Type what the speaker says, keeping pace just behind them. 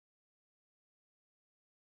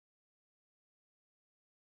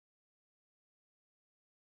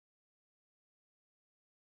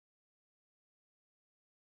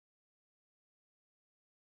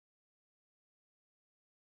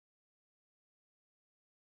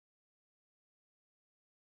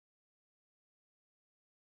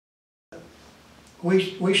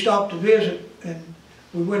we stopped to visit, and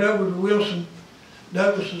we went over to Wilson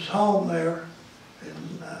Douglas's home there,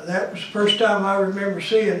 and that was the first time I remember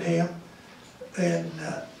seeing him. And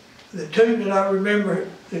the tune that I remember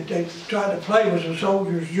that they tried to play was "A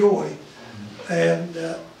Soldier's Joy," and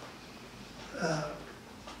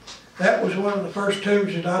that was one of the first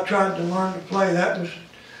tunes that I tried to learn to play. That was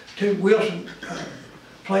tune Wilson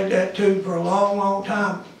played that tune for a long, long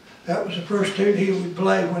time. That was the first tune he would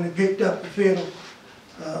play when he picked up the fiddle,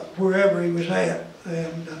 wherever he was at.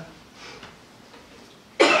 And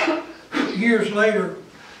years later,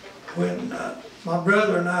 when my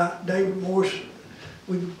brother and I, David Morse,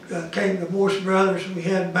 we came to Morse Brothers, and we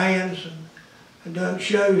had bands and done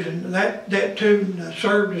shows, and that tune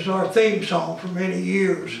served as our theme song for many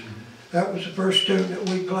years. That was the first tune that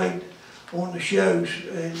we played on the shows,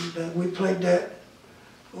 and we played that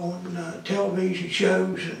on television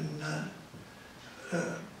shows and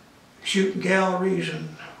shooting galleries and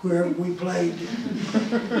wherever we played.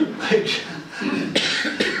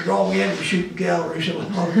 Wrong end of shooting galleries a lot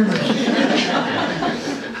of places.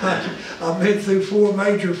 I've been through 4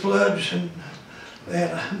 major floods and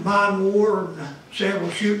a mine war and several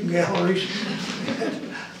shooting galleries.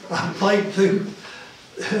 I played through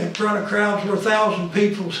in front of crowds where 1,000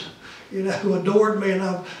 people, you know, who adored me, and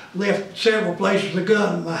I've left several places with a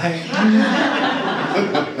gun in my hand.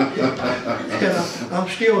 And I'm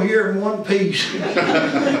still here in one piece.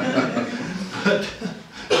 But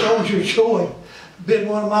Soldier's Joy been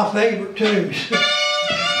one of my favorite tunes.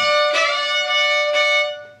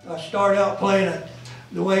 I started out playing it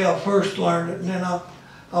the way I first learned it, and then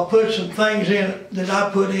I'll put some things in it that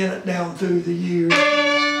I put in it down through the years.